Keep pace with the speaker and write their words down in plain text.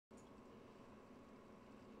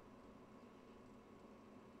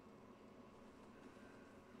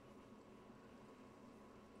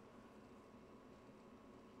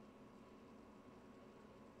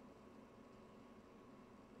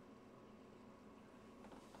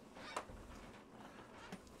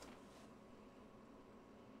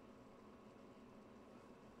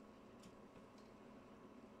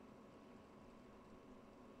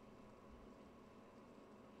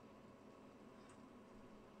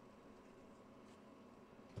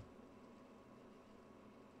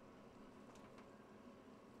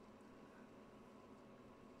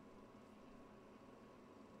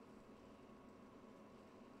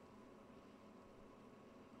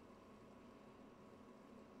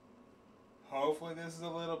Hopefully this is a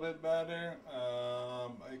little bit better.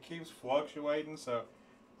 It keeps fluctuating, so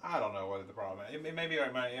I don't know what the problem is. It may be maybe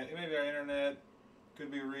our internet,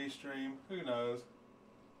 could be restream. Who knows?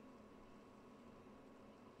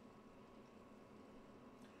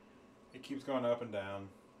 It keeps going up and down.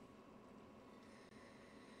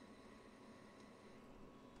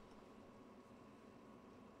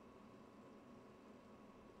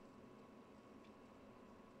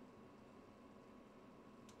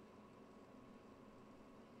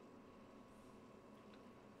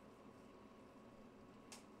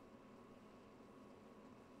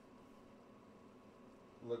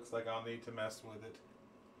 Looks like I'll need to mess with it.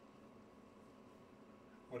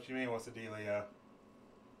 What you mean, what's the dealio?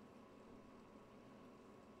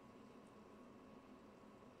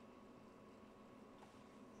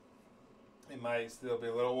 It might still be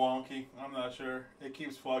a little wonky. I'm not sure. It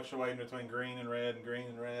keeps fluctuating between green and red and green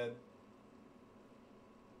and red.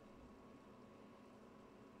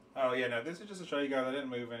 Oh yeah, no, this is just to show you guys I didn't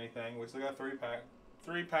move anything. We still got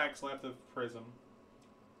three packs left of Prizm.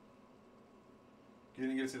 You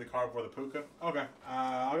didn't get to see the card before the Puka? Okay.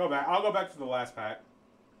 I'll go back. I'll go back to the last pack.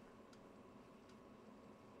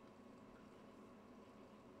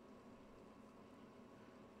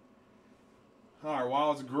 Alright,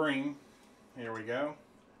 while it's green, here we go.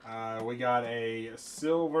 We got a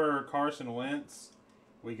silver Carson Wentz.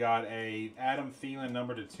 We got a Adam Thielen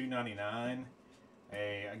number to 299.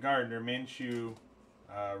 A Gardner Minshew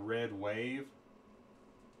red wave.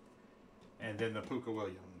 And then the Puka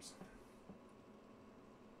Williams.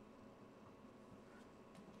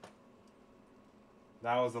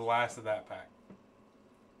 That was the last of that pack.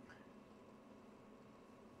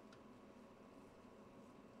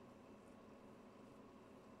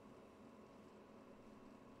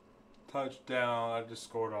 Touchdown. I just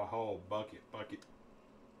scored a whole bucket.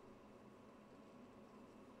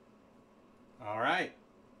 All right.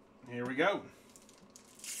 Here we go.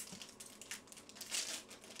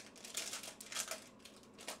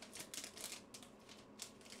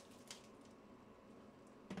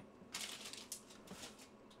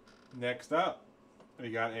 Next up, we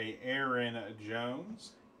got a Aaron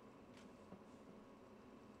Jones.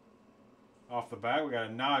 Off the bat, we got a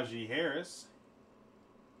Najee Harris.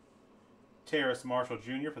 Terrace Marshall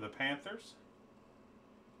Jr. for the Panthers.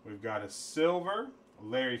 We've got a silver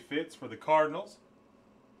Larry Fitz for the Cardinals.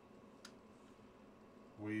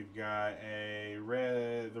 We've got a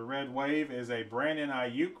red. The red wave is a Brandon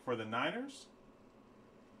Ayuk for the Niners.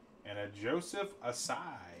 And a Joseph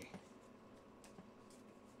Asai.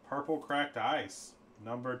 Purple cracked ice,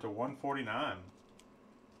 numbered to 149.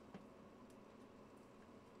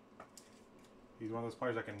 He's one of those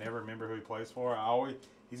players I can never remember who he plays for.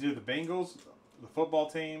 He's either the Bengals, the football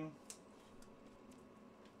team,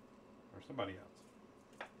 or somebody else.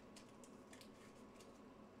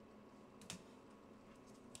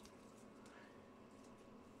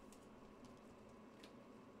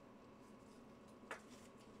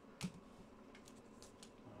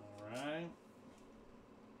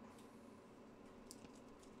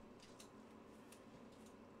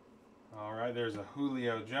 All right, there's a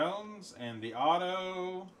Julio Jones and the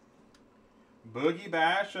auto Boogie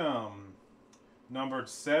Basham, numbered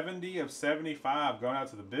 70 of 75, going out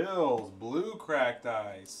to the Bills. Blue cracked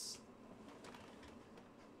ice.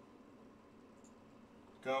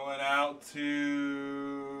 Going out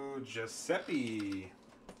to Giuseppe.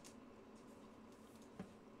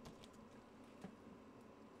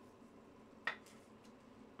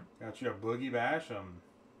 Got you a Boogie Basham.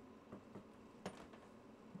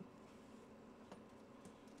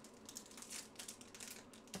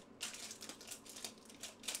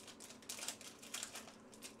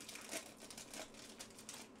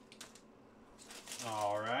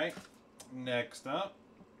 All right. Next up,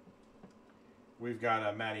 we've got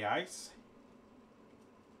a Matty Ice.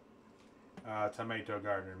 Tomato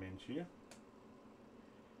Gardner Minshew.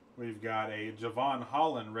 We've got a Javon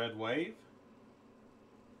Holland red wave.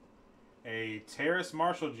 A Terrace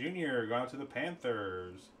Marshall Jr. going to the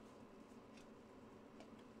Panthers.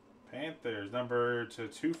 Panthers, number to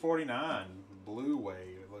 249. Blue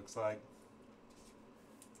wave, it looks like.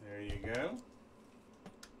 There you go.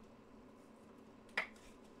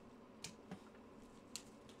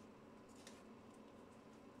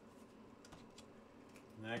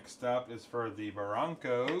 Next up is for the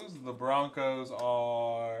Broncos. The Broncos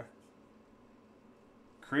are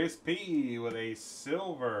Chris P. with a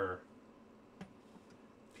silver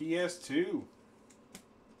PS2.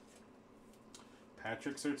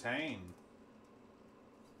 Patrick Surtain.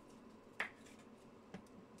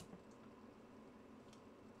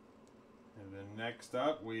 And then next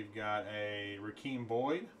up, we've got a Rakeem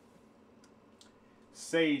Boyd.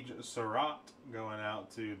 Sage Surratt going out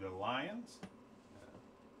to the Lions.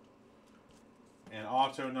 And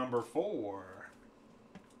auto number 4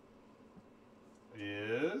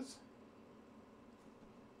 is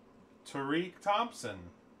Tariq Thompson.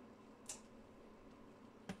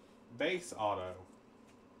 Base auto.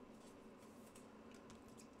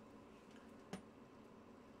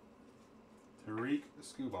 Tariq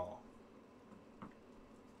Skubal.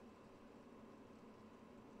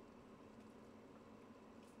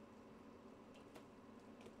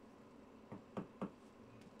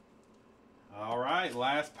 All right,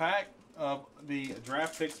 last pack of the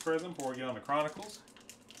draft picks Prizm before we get on the Chronicles.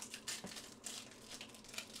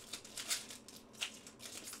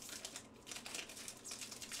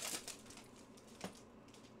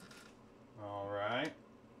 All right.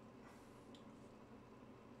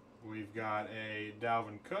 We've got a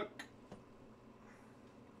Dalvin Cook,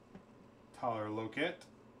 Tyler Lockett,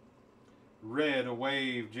 Red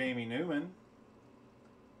Wave Jamie Newman,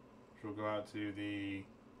 which will go out to the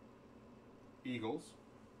Eagles.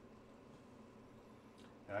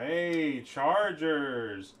 Hey,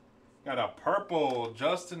 Chargers. Got a purple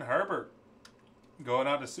Justin Herbert going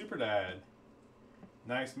out to Super Dad.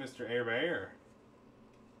 Nice, Mr. Air Bear.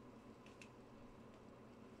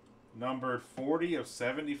 Numbered 40 of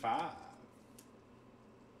 75.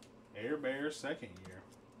 Air Bear second year.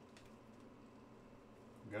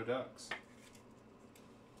 Go Ducks.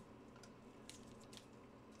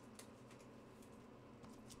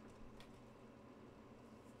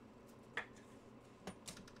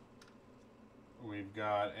 We've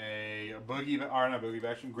got a not Boogie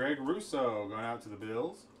Baction, Greg Russo going out to the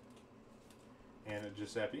Bills. And a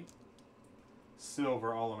Giuseppe.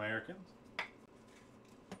 Silver All-Americans.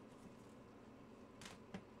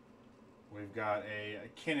 We've got a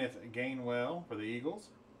Kenneth Gainwell for the Eagles.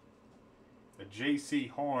 A J.C.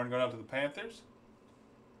 Horn going out to the Panthers.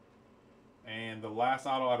 And the last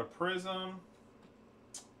auto out of Prizm,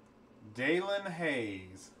 Dalen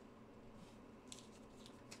Hayes.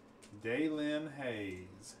 Dalen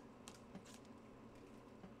Hayes.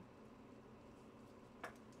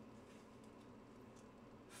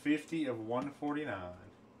 $50 of $149.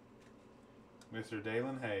 Mr.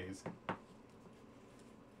 Dalen Hayes.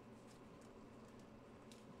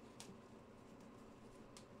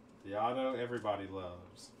 The auto everybody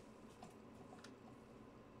loves.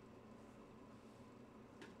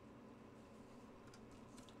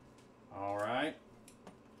 All right.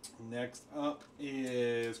 Next up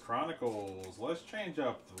is Chronicles. Let's change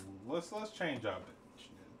up the let's change up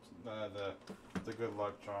the good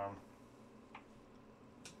luck charm.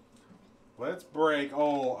 Let's break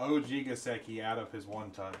old OG Gasecki out of his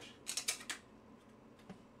one touch.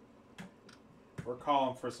 We're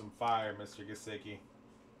calling for some fire, Mr. Gasecki.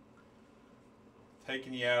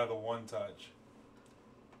 Taking you out of the one touch.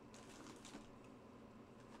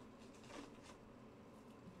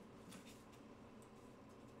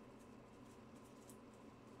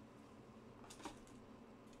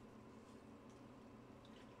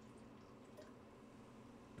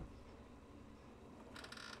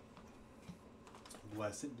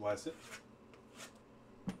 Bless it, bless it.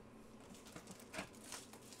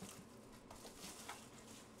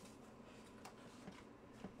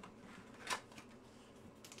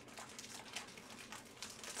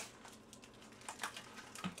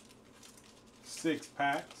 Six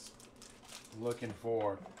packs. Looking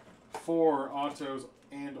for 4 autos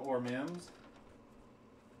and or Mims.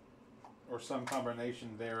 Or some combination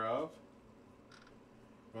thereof.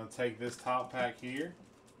 I'm going to take this top pack here.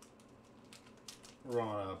 We're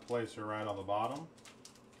going to place her right on the bottom.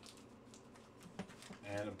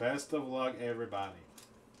 And best of luck, everybody.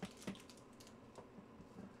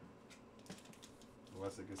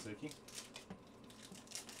 Bless it, Gasecki.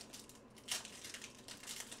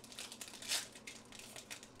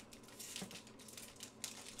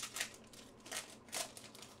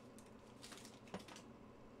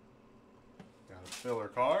 Got a filler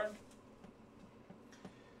card.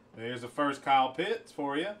 There's the first Kyle Pitts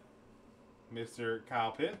for you. Mr.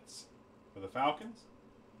 Kyle Pitts for the Falcons.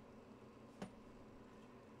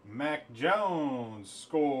 Mac Jones,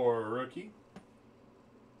 score rookie.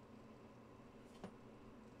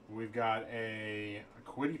 We've got a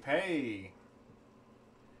Quiddy Pay.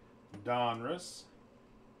 Donruss.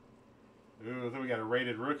 Ooh, I think we got a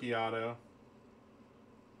rated rookie auto.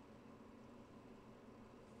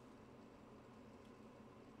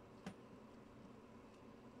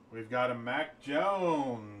 We've got a Mac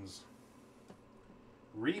Jones.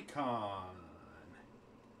 Recon.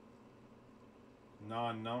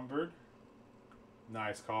 Non-numbered.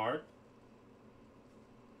 Nice card.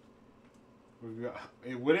 We've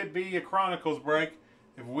got, would it be a Chronicles break?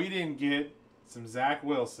 if we didn't get some Zach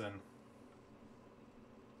Wilson.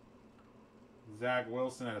 Zach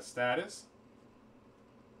Wilson at a status.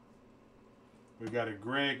 We've got a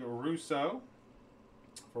Greg Russo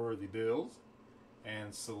for the Bills.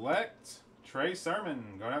 And select Trey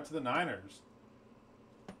Sermon going out to the Niners.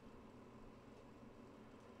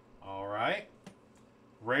 All right.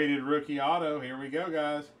 Rated rookie auto. Here we go,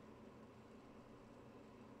 guys.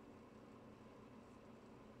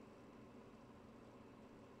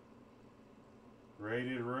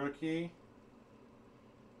 Rated rookie.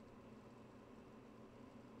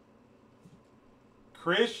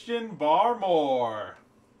 Christian Barmore.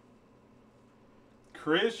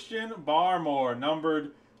 Christian Barmore,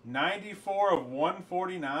 numbered 94 of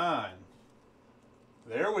 149.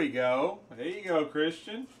 There we go. There you go,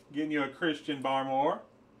 Christian. Getting you a Christian Barmore.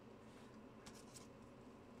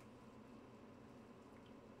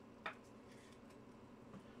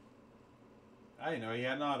 I didn't know he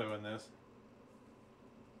had an auto in this.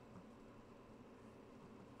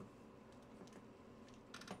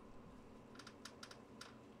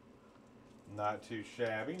 Not too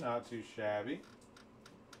shabby, not too shabby.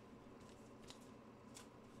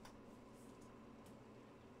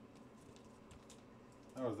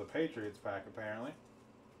 That was the Patriots pack, apparently.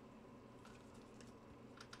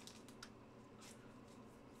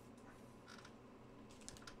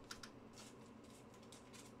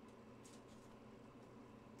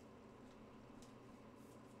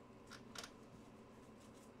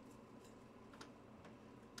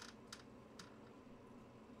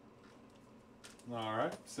 All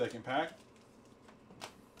right, second pack.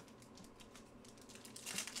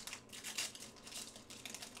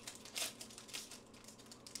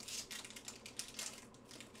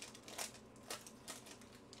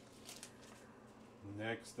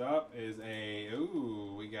 Next up is a,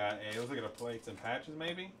 we got a, looks like a plates and patches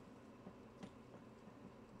maybe.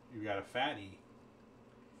 You got a fatty.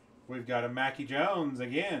 We've got a Mackie Jones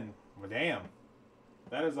again. Well, damn.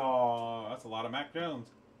 That is all, that's a lot of Mac Jones.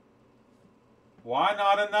 Why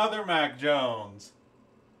not another Mac Jones?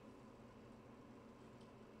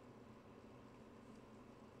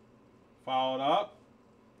 Followed up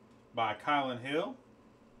by Kylan Hill.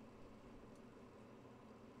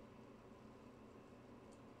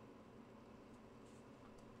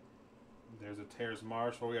 There's a Terrace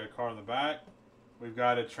Marshall. We got a card in the back. We've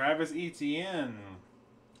got a Travis Etienne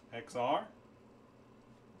XR.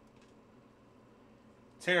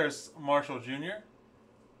 Terrace Marshall Jr.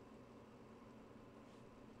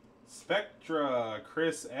 Spectra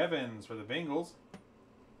Chris Evans for the Bengals.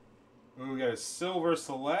 Ooh, we got a Silver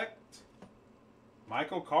Select.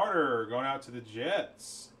 Michael Carter going out to the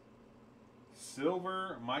Jets.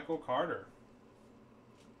 Silver Michael Carter.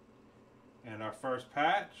 And our first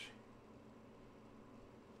patch.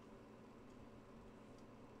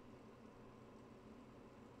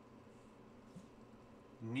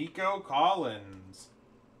 Nico Collins.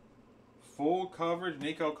 Full coverage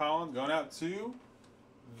Nico Collins going out to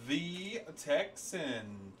the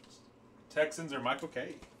Texans. Texans are Michael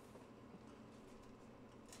K.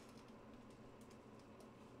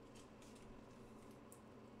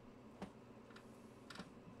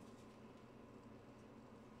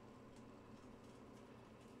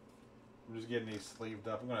 I'm just getting these sleeved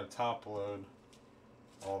up. I'm going to top load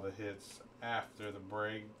all the hits after the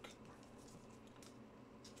break,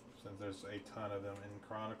 since there's a ton of them in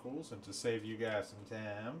Chronicles, and to save you guys some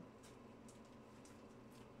time.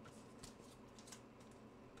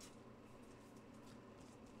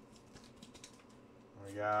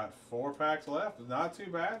 We got 4 packs left. Not too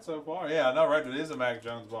bad so far. Yeah, I know, right? It is a Mac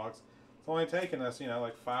Jones box. It's only taken us, you know,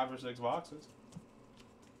 like 5 or 6 boxes.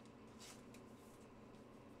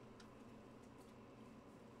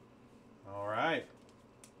 All right.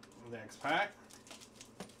 Next pack.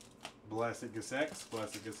 Blessed Gessex.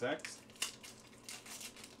 Blessed Gessex.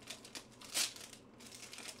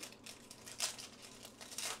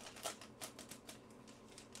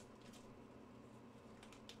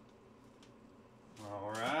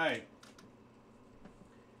 All right.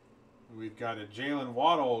 We've got a Jalen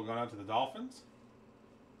Waddle going out to the Dolphins.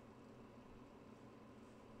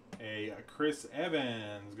 A Chris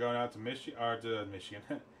Evans going out to Michigan,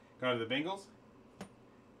 going to the Bengals.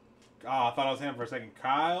 Oh, I thought it was him for a second.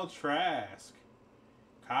 Kyle Trask.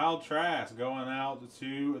 Kyle Trask going out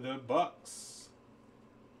to the Bucks.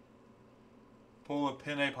 Pull a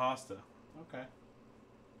penne pasta. Okay.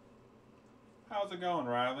 How's it going,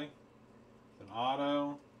 Riley? It's an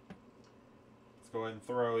auto. Let's go ahead and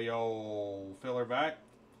throw the old filler back.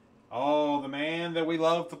 Oh, the man that we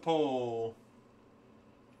love to pull.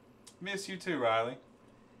 Miss you too, Riley.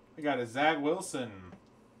 We got a Zach Wilson.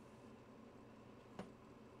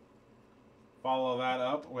 Follow that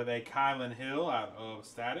up with a Kylan Hill out of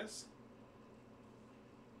status.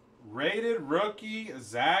 Rated rookie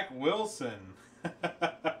Zach Wilson.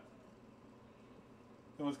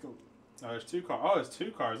 Let's go. Oh, there's 2 cards. Oh, there's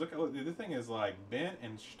 2 cards. Look, this thing is like bent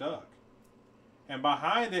and stuck. And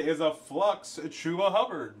behind it is a Flux Chuba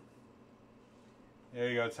Hubbard. There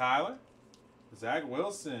you go, Tyler. Zach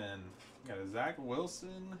Wilson. Got a Zach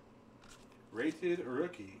Wilson rated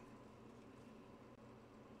rookie.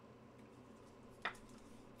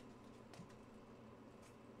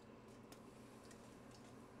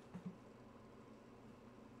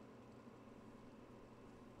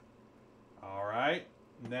 All right.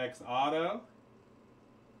 Next auto.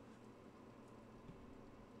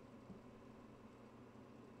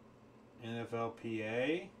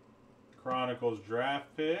 NFLPA. Chronicles draft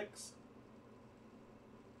picks.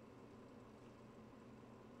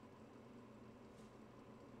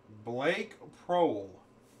 Blake Prohl.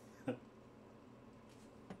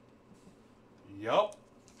 Yup.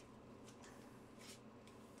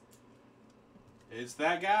 It's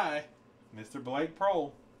that guy, Mr. Blake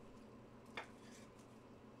Prohl.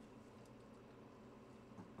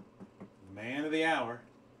 Man of the hour.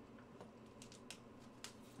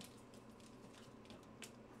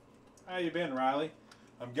 How you been, Riley?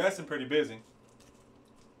 I'm guessing pretty busy.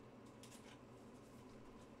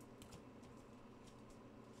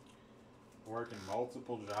 Working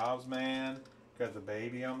multiple jobs, man. Got the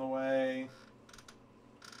baby on the way.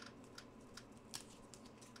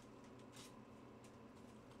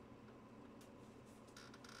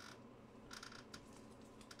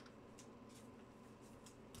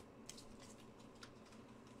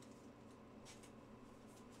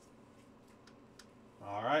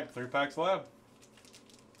 All right, 3 packs left.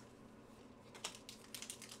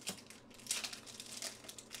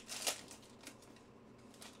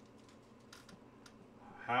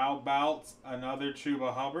 How about another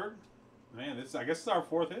Chuba Hubbard? Man, I guess this is our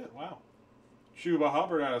 4th hit. Wow. Chuba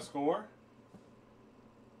Hubbard out of score.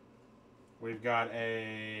 We've got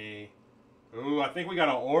a... Ooh, I think we got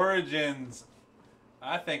an Origins.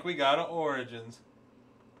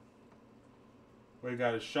 We've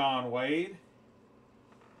got a Sean Wade.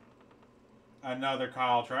 Another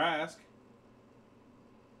Kyle Trask.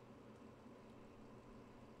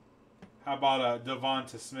 How about a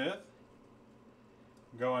Devonta Smith?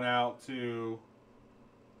 Going out to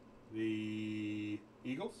the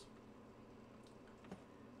Eagles.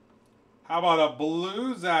 How about a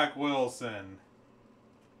blue Zach Wilson?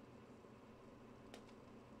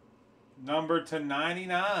 Number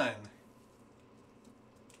 /99.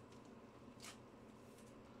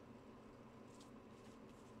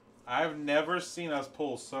 I've never seen us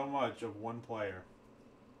pull so much of one player.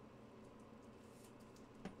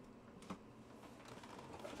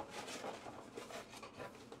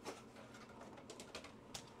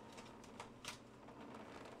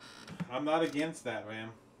 I'm not against that, man.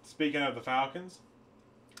 Speaking of the Falcons,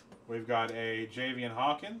 we've got a Javian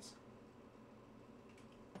Hawkins.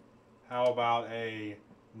 How about a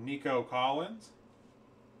Nico Collins?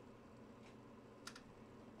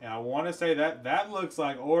 And I want to say that looks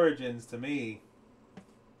like Origins to me.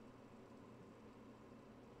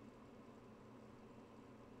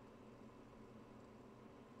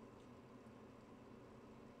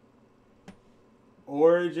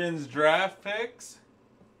 Origins draft picks.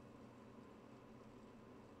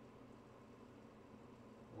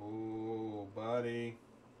 Ooh, buddy.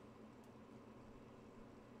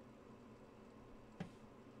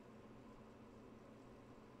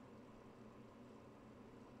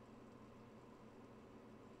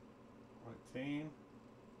 What team?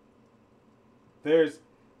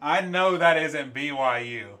 I know that isn't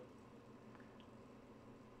BYU.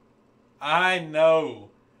 I know.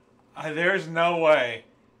 There's no way.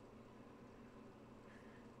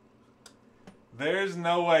 There's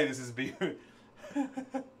no way this is BYU.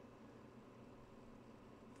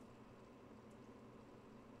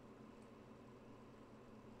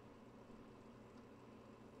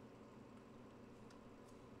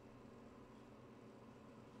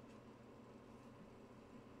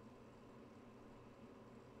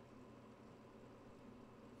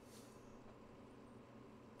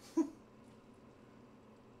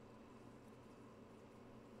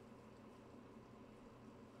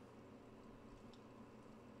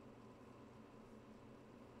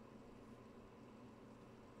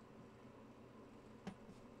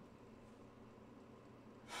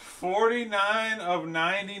 49 of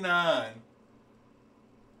 99.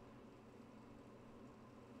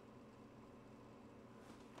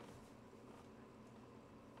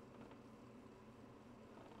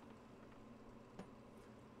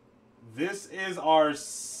 This is our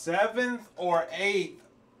seventh or eighth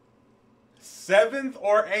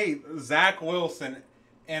Zach Wilson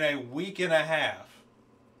in a week and a half.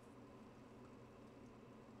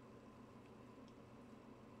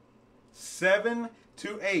 7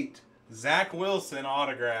 to 8 Zach Wilson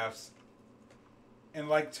autographs in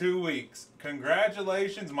like 2 weeks.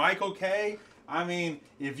 Congratulations, Michael K. I mean,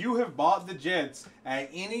 if you have bought the Jets at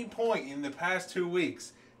any point in the past 2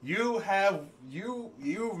 weeks, you've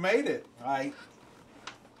made it. I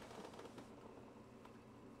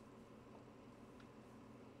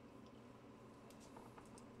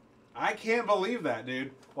can't believe that,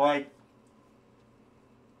 dude. Like,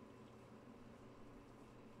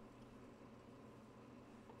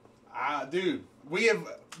 dude, we have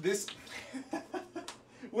this.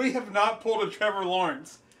 We have not pulled a Trevor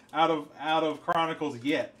Lawrence out of Chronicles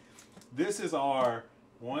yet. This is our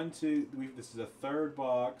this is a third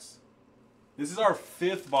box. This is our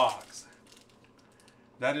fifth box.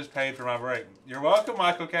 That just paid for my break. You're welcome,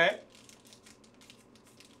 Michael K.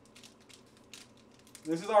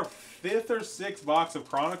 This is our fifth or sixth box of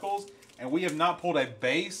Chronicles, and we have not pulled a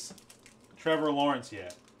base Trevor Lawrence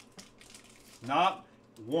yet. Not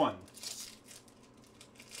one.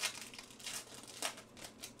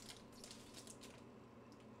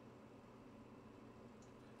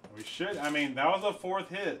 We should. I mean, that was a fourth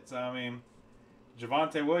hit. So, I mean,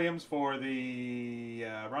 Javonte Williams for the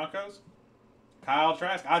Broncos. Kyle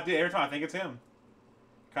Trask. I did every time. I think it's him.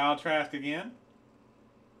 Kyle Trask again.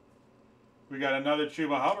 We got another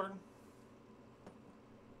Chuba Hubbard.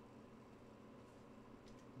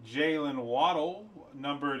 Jalen Waddle,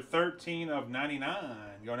 number 13 of 99,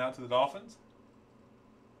 going out to the Dolphins.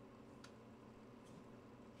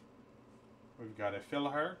 We've got a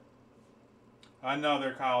Filler.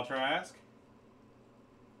 Another Kyle Trask.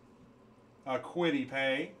 A Quiddy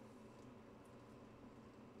Pay.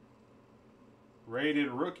 Rated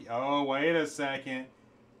rookie. Oh, wait a second.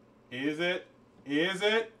 Is it? Is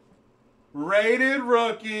it? Rated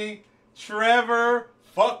rookie, Trevor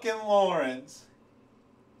fucking Lawrence.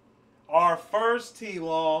 Our first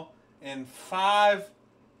T-Law in 5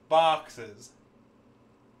 boxes.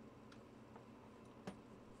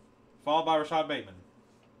 Followed by Rashad Bateman.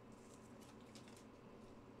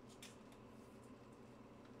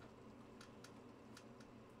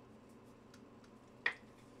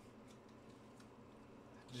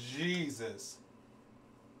 Jesus.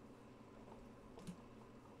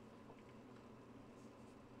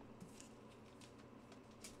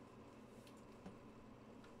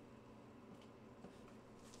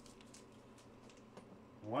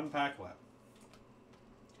 One pack left.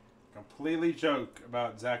 Completely joke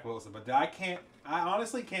about Zach Wilson, but I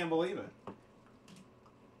honestly can't believe it.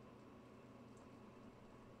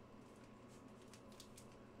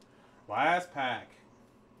 Last pack.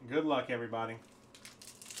 Good luck, everybody.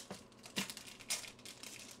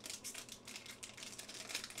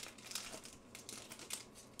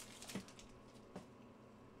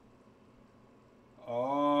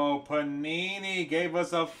 Oh, Panini gave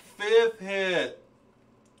us a 5th hit.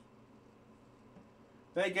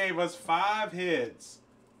 They gave us 5 hits.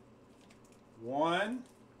 1,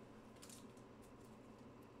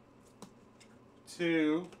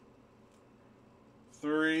 2,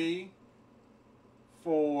 3,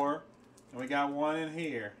 4, and we got 1 in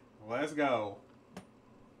here. Let's go.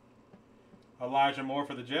 Elijah Moore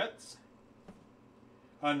for the Jets.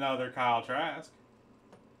 Another Kyle Trask.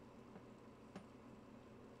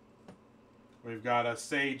 We've got a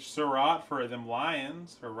Sage Surratt for them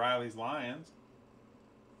Lions, for Riley's Lions.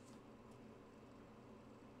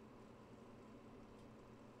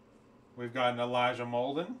 We've got an Elijah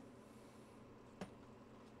Molden.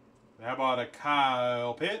 How about a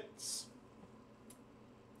Kyle Pitts?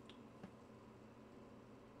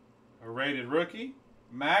 A rated rookie.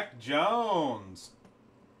 Mac Jones.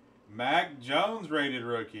 Mac Jones rated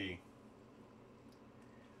rookie.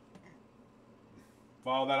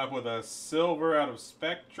 Follow that up with a silver out of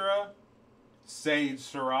Spectra. Sage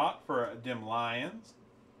Surratt for Dim Lions.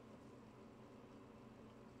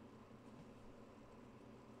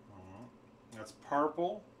 That's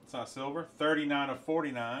purple. It's not silver. 39 of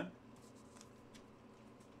 49.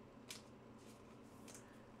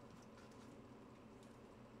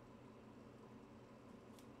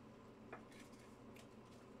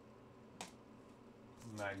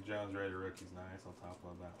 Mac Jones rated rookie's nice. I'll top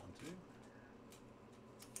load that one too.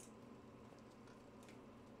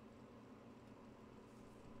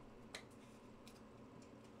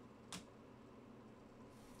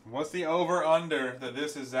 What's the over-under that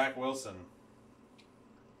this is Zach Wilson?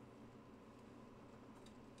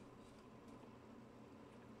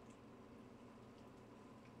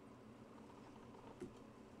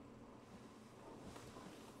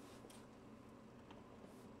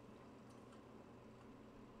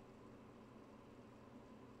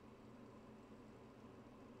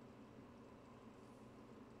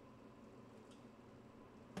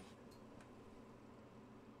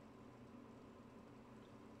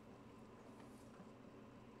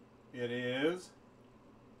 It is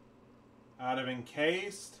out of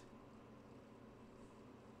encased.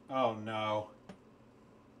 Oh no.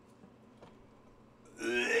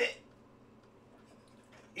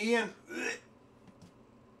 Ian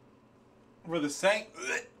for the Saint.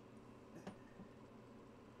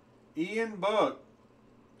 Ian Book.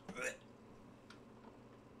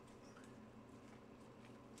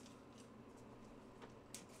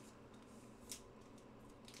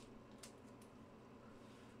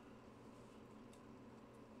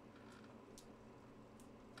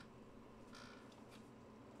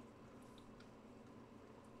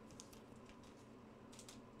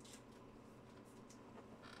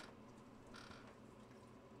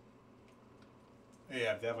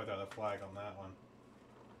 Yeah, definitely throw the flag on that one.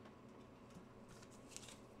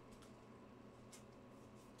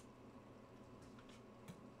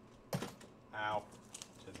 Ow.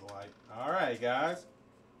 To the light. Alright, guys.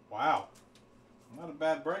 Wow. Not a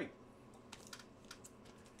bad break.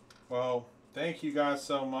 Well, thank you guys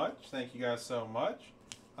so much. Thank you guys so much.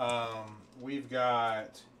 We've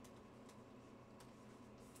got...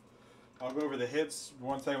 I'll go over the hits.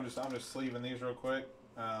 One second, I'm just sleeving these real quick.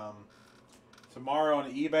 Tomorrow on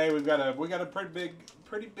eBay, we got a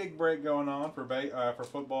pretty big break going on for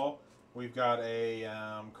football. We've got a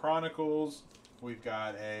Chronicles. We've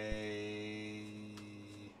got a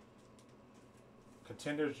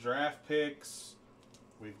Contenders draft picks.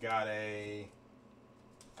 We've got a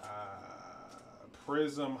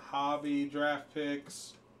Prizm hobby draft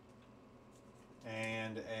picks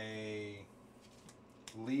and a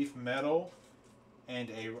Leaf metal and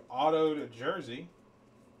a autoed jersey.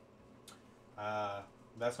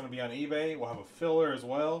 That's going to be on eBay. We'll have a filler as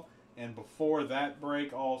well. And before that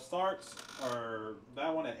break all starts, or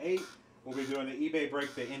that one at 8, we'll be doing the eBay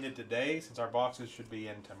break that ended today, since our boxes should be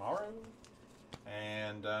in tomorrow.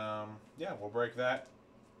 And yeah, we'll break that.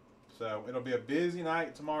 So it'll be a busy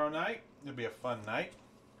night tomorrow night. It'll be a fun night.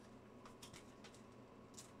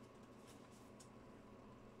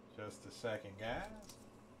 Just a second, guys.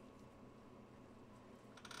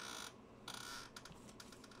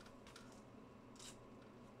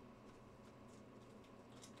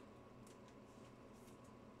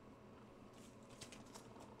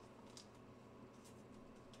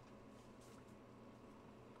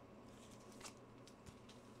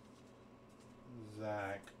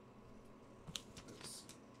 Zach.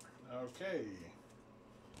 Okay.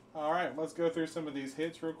 All right, let's go through some of these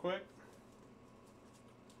hits real quick.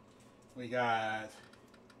 We got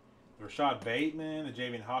Rashad Bateman, the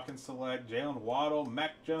Javian Hawkins select, Jalen Waddle,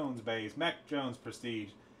 Mac Jones base, Mac Jones prestige,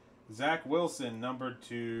 Zach Wilson numbered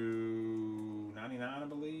to 99, I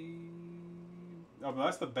believe. Oh, but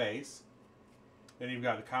that's the base. Then you've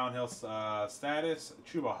got the Colin Hill status,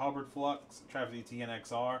 Chuba Hubbard flux, Travis Etienne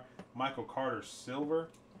XR, Michael Carter silver,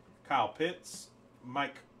 Kyle Pitts,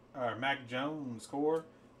 Mac Jones core,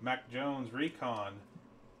 Mac Jones recon,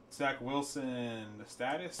 Zach Wilson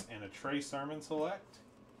status, and a Trey Sermon select.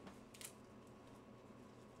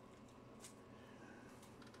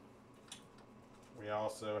 We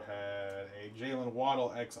also had a Jalen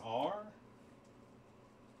Waddle XR.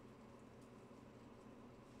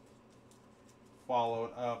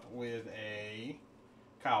 Followed up with a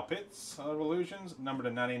Kyle Pitts of Illusions, number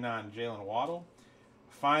to 99, Jalen Waddle.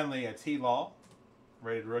 Finally, a T-Law,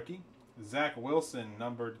 rated rookie. Zach Wilson,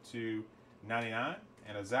 numbered to 99,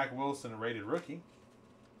 and a Zach Wilson rated rookie.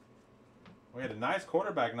 We had a nice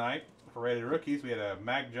quarterback night for rated rookies. We had a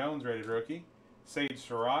Mac Jones rated rookie. Sage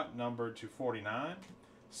Surratt, numbered to 49.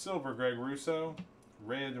 Silver, Greg Russo.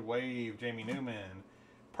 Red Wave, Jamie Newman.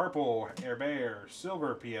 Purple, Air Bear.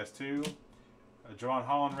 Silver, PS2. Javon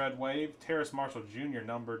Holland, Red Wave. Terrace Marshall Jr.,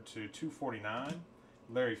 numbered to 249.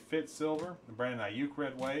 Larry Fitz, Silver. Brandon Ayuk,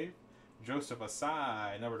 Red Wave. Joseph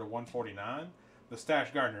Asai, numbered to 149. The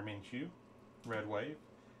Stash Gardner Minshew, Red Wave.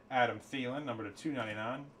 Adam Thielen, numbered to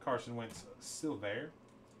 299. Carson Wentz, Silver.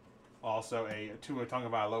 Also a Tua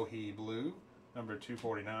Tagovailoa Blue, number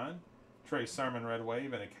 249. Trey Sermon, Red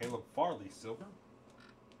Wave, and a Caleb Farley, Silver.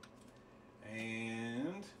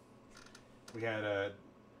 And we had a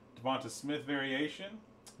Devonta Smith variation,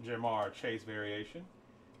 Jamar Chase variation,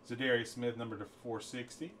 Zadarius Smith, number to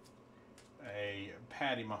 460. A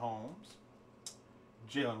Patty Mahomes,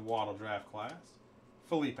 Jalen Waddle draft class,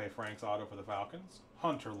 Felipe Franks auto for the Falcons,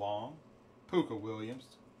 Hunter Long, Puka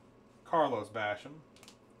Williams, Carlos Basham,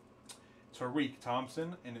 Tariq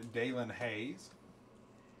Thompson, and Dalen Hayes.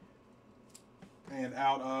 And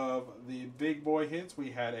out of the big boy hits, we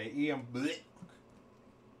had a Ian Blick,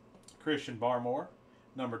 Christian Barmore,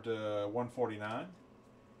 numbered to 149.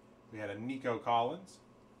 We had a Nico Collins,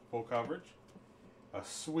 full coverage. A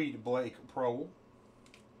Sweet Blake Prohl.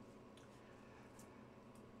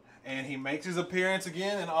 And he makes his appearance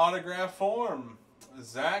again in autograph form.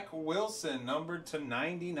 Zach Wilson, numbered to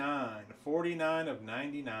 99. 49 of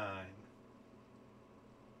 99.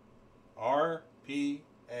 RPA.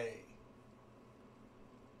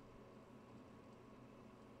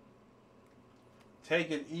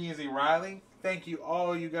 Take it easy, Riley. Thank you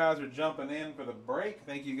all you guys for jumping in for the break.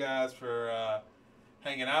 Thank you guys for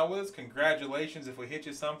hanging out with us. Congratulations if we hit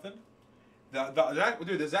you something.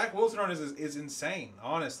 The Zach Wilson run is insane,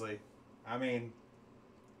 honestly. I mean,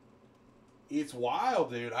 it's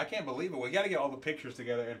wild, dude. I can't believe it. We got to get all the pictures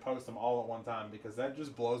together and post them all at one time because that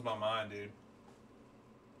just blows my mind, dude.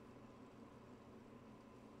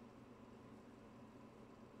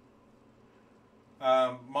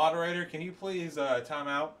 Moderator, can you please time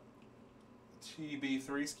out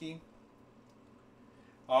TB3 ski?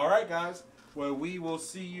 All right, guys. Well, we will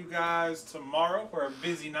see you guys tomorrow for a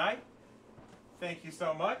busy night. Thank you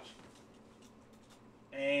so much.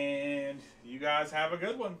 And you guys have a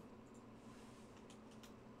good one.